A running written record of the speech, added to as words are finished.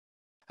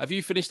Have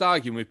you finished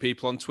arguing with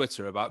people on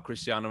Twitter about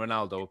Cristiano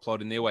Ronaldo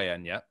applauding the away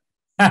end yet?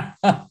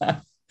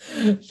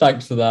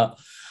 Thanks for that.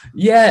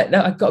 Yeah,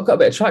 no, I got a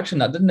bit of traction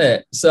that, didn't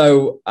it?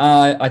 So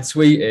I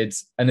tweeted,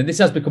 and this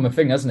has become a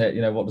thing, hasn't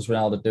it? What does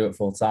Ronaldo do at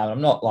full time?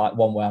 I'm not like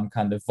one where I'm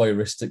kind of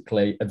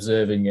voyeuristically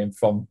observing him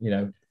from,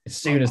 as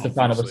soon as the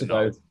final was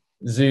supposed,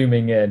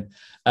 zooming in.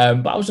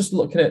 But I was just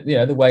looking at,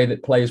 the way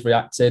that players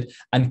reacted,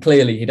 and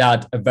clearly he'd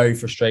had a very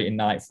frustrating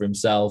night for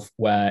himself,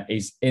 where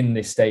he's in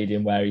this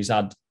stadium where he's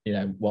had,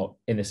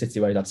 in the city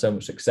where he's had so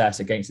much success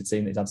against the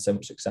team that he's had so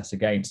much success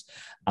against,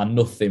 and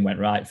nothing went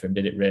right for him,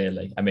 did it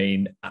really? I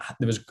mean,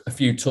 there was a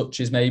few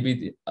touches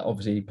maybe.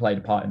 Obviously, he played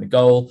a part in the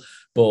goal,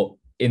 but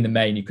in the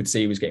main, you could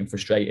see he was getting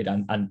frustrated,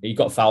 and he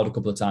got fouled a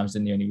couple of times,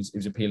 didn't he? And he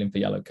was appealing for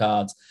yellow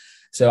cards.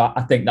 So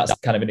I think that's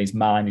kind of in his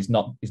mind. He's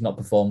not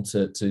performed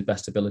to his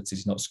best abilities.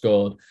 He's not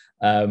scored.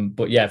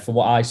 But yeah, from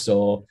what I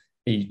saw,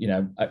 he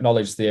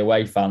acknowledged the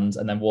away fans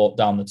and then walked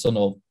down the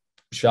tunnel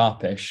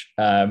sharpish.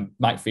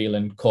 Mike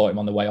Phelan caught him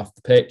on the way off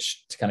the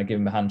pitch to kind of give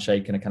him a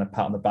handshake and a kind of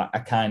pat on the back. I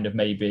kind of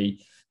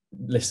maybe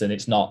listen.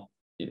 It's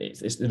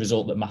the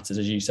result that matters,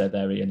 as you said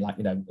there, Ian. Like,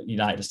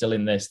 United are still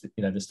in this.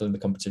 They're still in the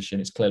competition.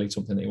 It's clearly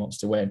something that he wants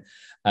to win.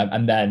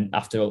 And then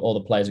after all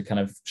the players have kind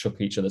of shook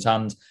each other's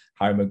hands,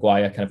 Harry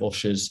Maguire kind of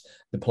ushers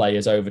the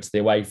players over to the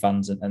away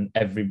fans, and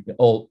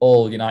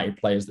all United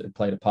players that have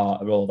played a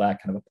part are all there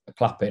kind of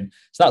clapping.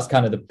 So that's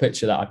kind of the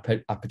picture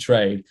that I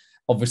portrayed.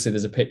 Obviously,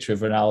 there's a picture of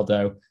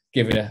Ronaldo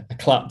giving a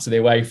clap to the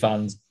away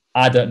fans.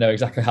 I don't know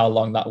exactly how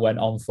long that went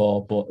on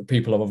for, but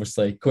people are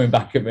obviously coming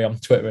back at me on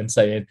Twitter and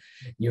saying,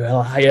 "You're a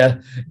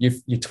liar,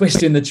 you're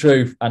twisting the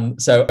truth."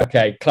 And so,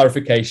 okay,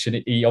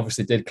 clarification, he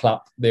obviously did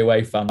clap the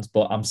away fans,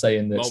 but I'm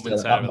saying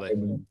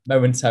that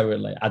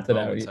momentarily, I don't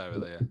know.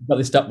 Yeah. Got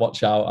the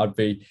stopwatch out, I'd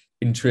be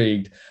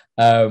intrigued.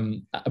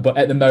 But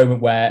at the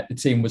moment where the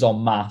team was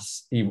en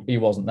masse, he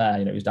wasn't there.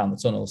 He was down the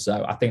tunnel.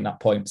 So I think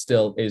that point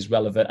still is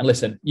relevant. And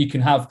listen, you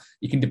can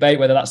debate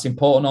whether that's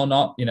important or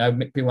not.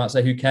 People might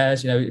say, who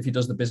cares? If he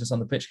does the business on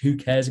the pitch, who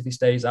cares if he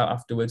stays out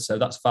afterwards? So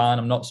that's fine.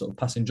 I'm not sort of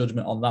passing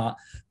judgment on that.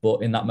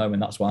 But in that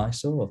moment, that's what I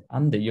saw.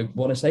 Andy, you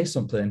want to say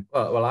something?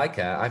 Well, I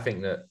care. I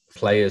think that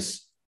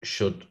players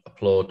should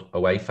applaud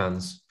away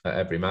fans at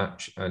every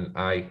match. And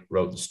I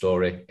wrote the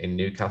story in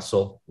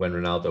Newcastle when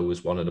Ronaldo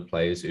was one of the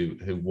players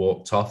who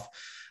walked off.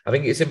 I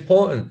think it's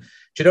important. Do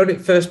you know when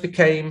it first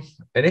became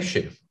an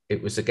issue?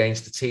 It was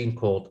against a team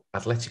called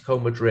Atletico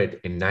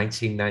Madrid in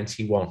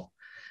 1991.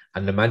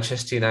 And the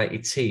Manchester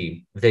United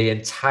team, the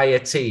entire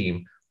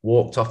team,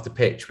 walked off the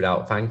pitch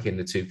without thanking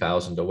the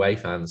 2,000 away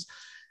fans.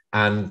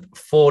 And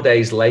 4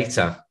 days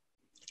later,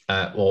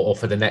 or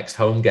for the next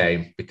home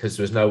game, because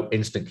there was no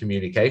instant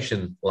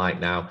communication like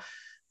now,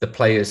 the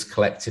players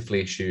collectively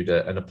issued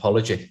an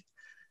apology,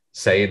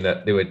 saying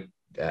that they were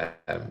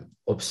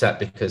upset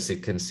because they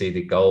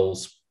conceded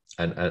goals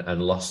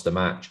and lost the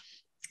match.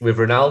 With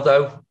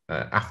Ronaldo,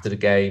 after the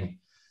game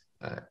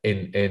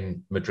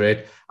in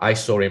Madrid, I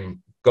saw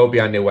him go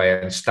behind the away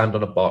and stand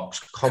on a box,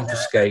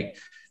 confiscate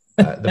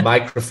the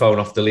microphone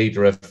off the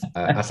leader of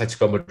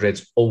Atletico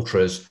Madrid's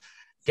ultras,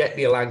 get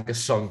the Alanga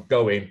song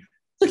going,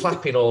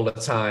 clapping all the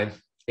time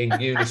in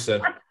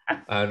unison.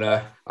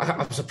 And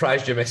I'm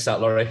surprised you missed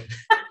that, Laurie.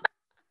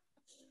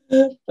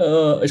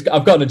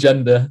 I've got an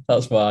agenda,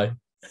 that's why.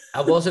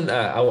 I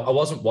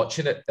wasn't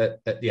watching it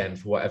at the end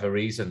for whatever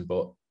reason,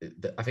 but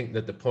I think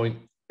that the point,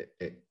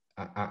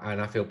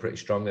 and I feel pretty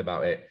strongly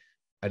about it,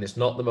 and it's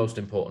not the most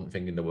important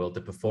thing in the world.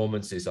 The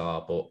performances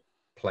are, but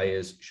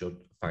players should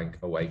thank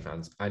away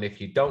fans. And if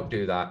you don't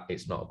do that,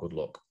 it's not a good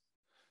look.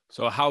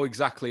 So how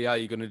exactly are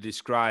you going to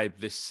describe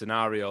this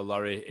scenario,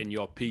 Laurie, in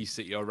your piece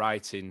that you're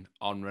writing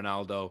on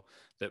Ronaldo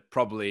that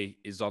probably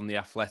is on The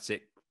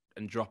Athletic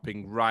and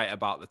dropping right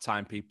about the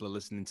time people are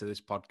listening to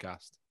this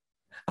podcast?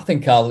 I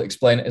think I'll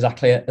explain it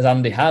exactly as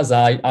Andy has.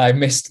 I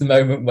missed the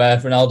moment where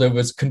Ronaldo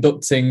was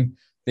conducting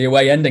the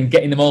away end and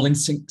getting them all in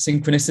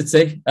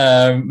synchronicity,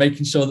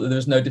 making sure that there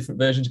was no different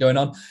versions going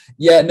on.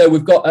 Yeah, no,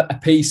 we've got a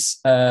piece,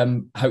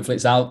 hopefully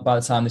it's out by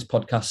the time this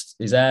podcast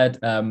is aired,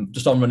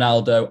 just on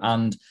Ronaldo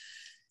and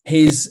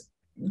his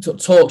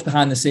talked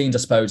behind the scenes, I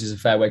suppose, is a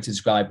fair way to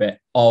describe it,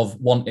 of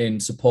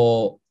wanting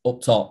support up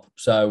top.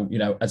 So,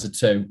 as a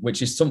two,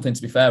 which is something,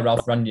 to be fair,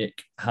 Ralph Rangnick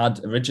had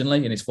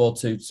originally in his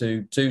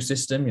 4-2-2-2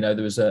 system. There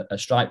was a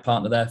strike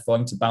partner there for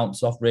him to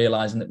bounce off,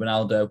 realising that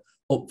Ronaldo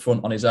up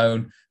front on his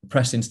own, the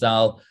pressing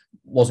style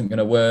wasn't going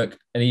to work.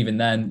 And even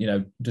then,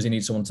 does he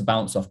need someone to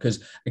bounce off?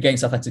 Because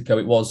against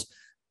Atletico,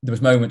 there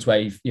was moments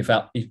where he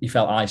felt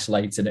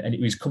isolated and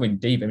he was coming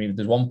deep. I mean,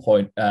 there's one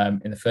point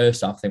in the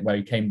first half, I think, where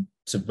he came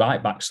to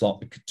right back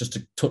slot just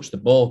to touch the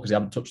ball because he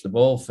hadn't touched the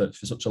ball for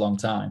such a long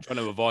time. Trying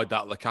to avoid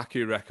that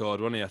Lukaku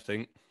record, wasn't he, I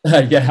think?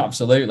 Yeah,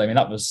 absolutely. I mean,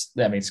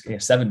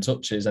 it's 7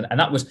 touches. And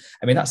that was,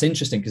 that's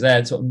interesting because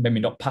they're sort of maybe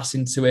not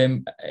passing to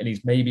him and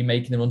he's maybe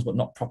making the runs, but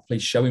not properly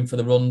showing for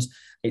the runs.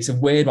 It's a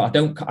weird one.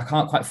 I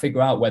can't quite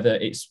figure out whether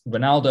it's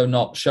Ronaldo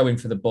not showing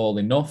for the ball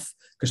enough,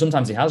 because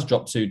sometimes he has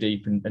dropped too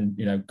deep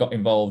and got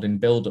involved in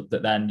build-up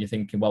that then you're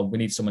thinking, well, we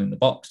need someone in the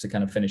box to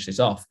kind of finish this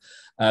off.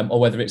 Or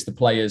whether it's the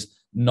players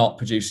not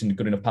producing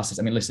good enough passes.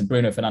 I mean, listen,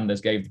 Bruno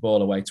Fernandes gave the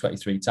ball away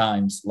 23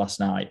 times last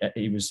night.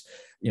 He was,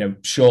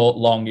 short,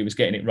 long. He was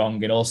getting it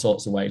wrong in all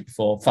sorts of ways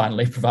before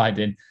finally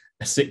providing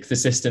a 6th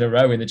assist in a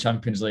row in the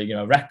Champions League,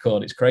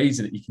 record. It's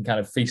crazy that you can kind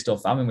of feast or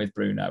famine with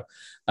Bruno.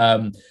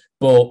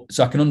 But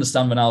so I can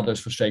understand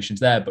Ronaldo's frustrations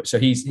there. But so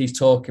he's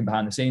talking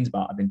behind the scenes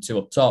about having 2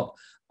 up top.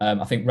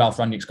 I think Ralph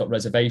Rangnick's got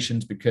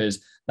reservations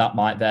because that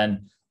might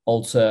then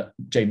alter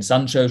Jadon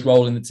Sancho's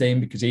role in the team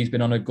because he's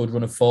been on a good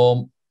run of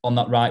form on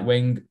that right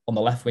wing. On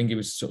the left wing, he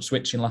was sort of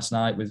switching last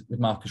night with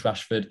Marcus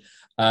Rashford.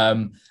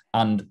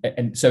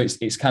 And so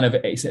it's kind of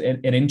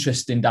an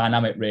interesting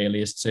dynamic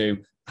really as to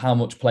how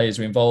much players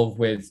are involved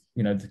with,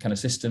 the kind of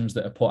systems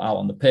that are put out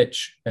on the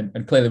pitch.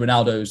 And clearly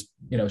Ronaldo's,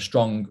 a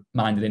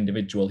strong-minded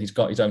individual. He's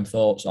got his own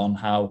thoughts on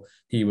how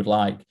he would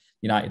like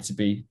United to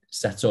be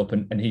set up.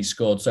 And he's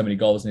scored so many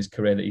goals in his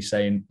career that he's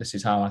saying, this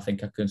is how I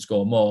think I can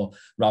score more.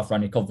 Ralph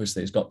Rangnick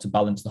obviously has got to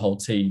balance the whole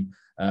team.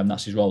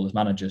 That's his role as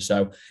manager.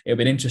 So it'll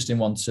be an interesting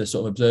one to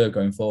sort of observe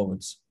going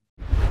forwards.